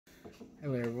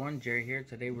Hello everyone, Jerry here.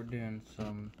 Today we're doing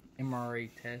some MRA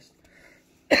tests.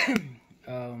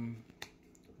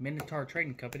 Minotaur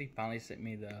Trading Company finally sent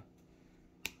me the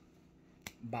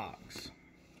box.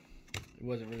 There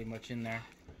wasn't really much in there.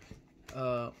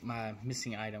 My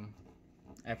missing item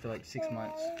after like 6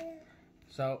 months.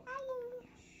 So,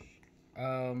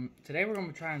 today we're going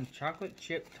to be trying chocolate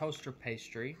chip toaster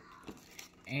pastry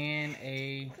and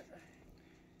a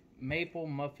maple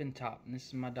muffin top. And this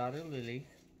is my daughter Lily.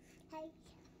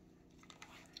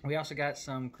 We also got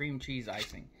some cream cheese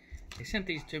icing. They sent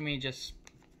these to me just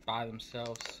by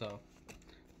themselves, so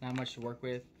not much to work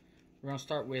with. We're going to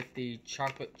start with the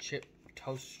chocolate chip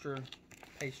toaster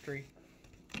pastry,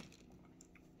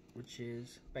 which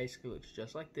is basically looks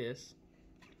just like this.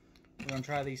 We're going to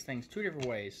try these things two different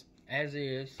ways, as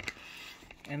is,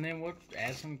 and then we'll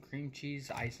add some cream cheese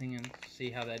icing and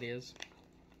see how that is.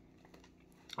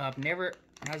 When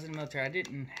I was in the military, I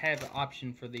didn't have an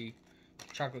option for the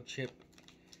chocolate chip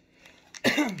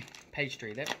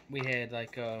pastry. That we had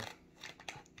like what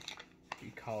do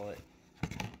you call it,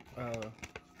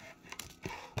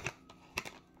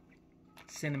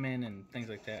 cinnamon and things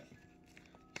like that.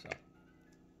 So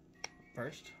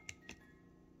first,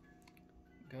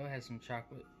 go ahead, some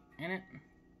chocolate in it.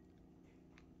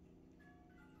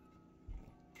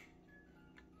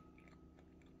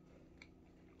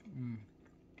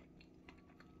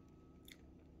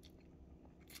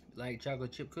 Like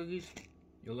chocolate chip cookies,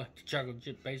 you'll like the chocolate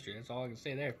chip pastry. That's all I can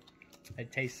say there.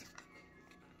 It tastes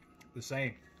the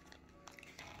same.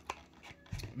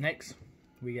 Next,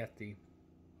 we got the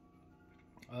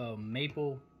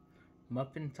maple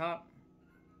muffin top.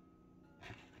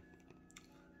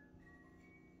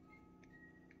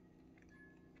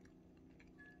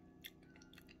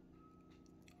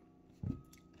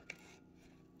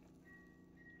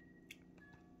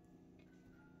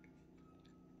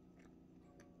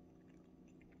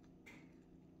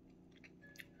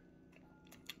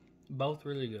 Both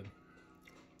really good.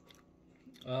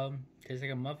 Tastes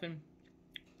like a muffin,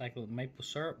 like with maple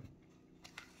syrup.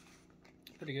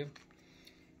 Pretty good.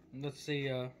 Let's see,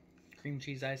 cream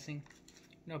cheese icing.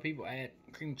 You know, people add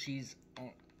cream cheese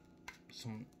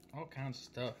on all kinds of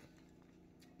stuff.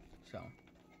 So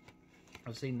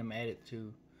I've seen them add it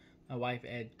to. My wife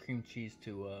add cream cheese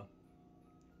to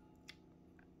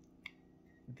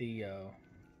the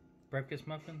breakfast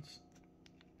muffins.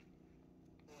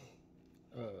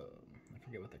 I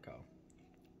forget what they're called.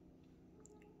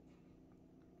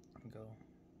 Go.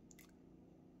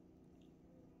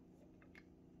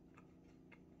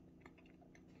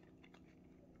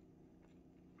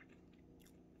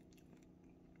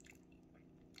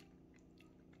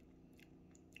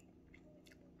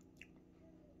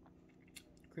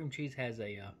 Cream cheese has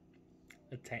a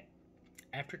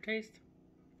aftertaste.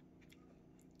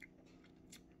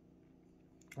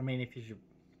 I mean, if you're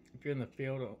in the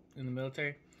field or in the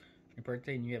military, your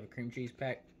birthday, and you have a cream cheese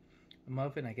pack, a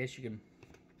muffin, I guess you can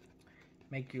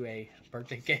make you a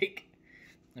birthday cake.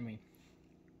 I mean,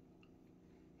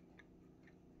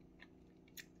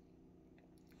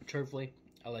 truthfully,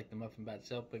 I like the muffin by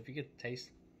itself, but if you get the taste,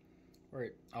 or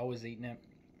always eating it,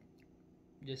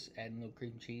 just adding a little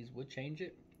cream cheese would change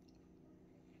it.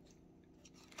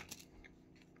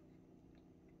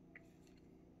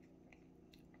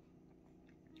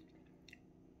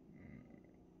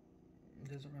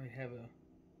 It doesn't really have a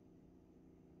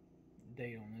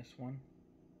date on this one.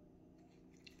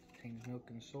 Contains milk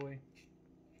and soy.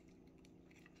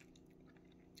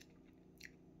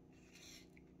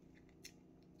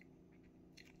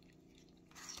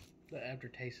 The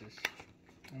aftertaste is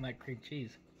on that cream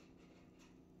cheese.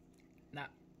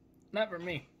 Not for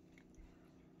me.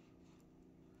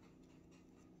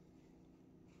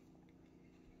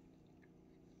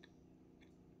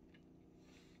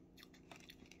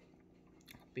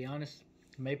 Be honest,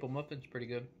 maple muffin's pretty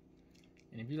good.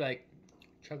 And if you like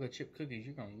chocolate chip cookies,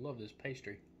 you're gonna love this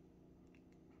pastry.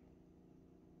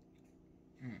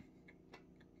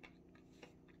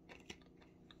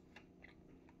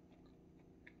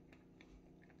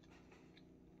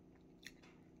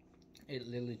 It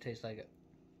literally tastes like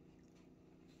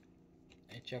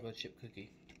a chocolate chip cookie.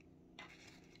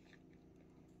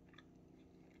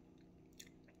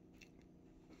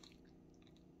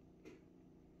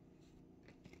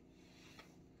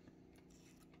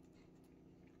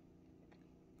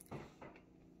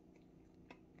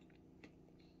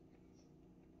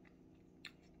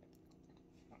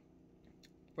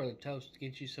 For the toast,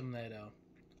 get you some of that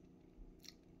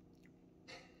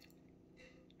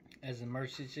as an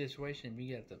emergency situation. If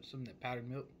you got some of that powdered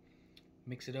milk,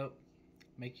 mix it up,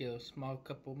 make you a small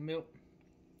cup of milk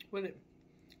with it,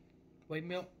 whey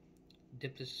milk,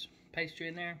 dip this pastry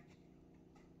in there,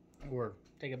 or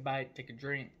take a bite, take a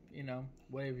drink, you know,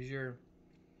 whatever you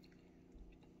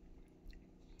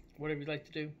like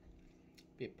to do,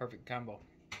 be a perfect combo.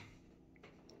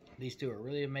 These two are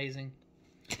really amazing.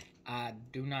 I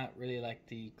do not really like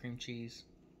the cream cheese.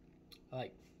 I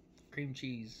like cream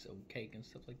cheese on cake and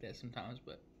stuff like that sometimes,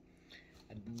 but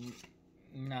I'm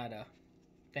not a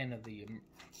fan of the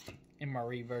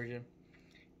MRE version.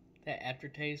 That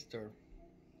aftertaste or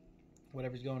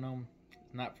whatever's going on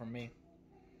is not for me.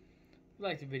 If you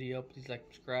like the video, please like,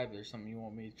 subscribe. If there's something you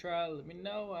want me to try, let me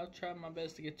know. I'll try my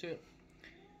best to get to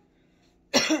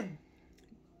it.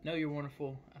 Know you're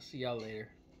wonderful. I'll see y'all later.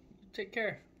 Take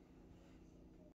care.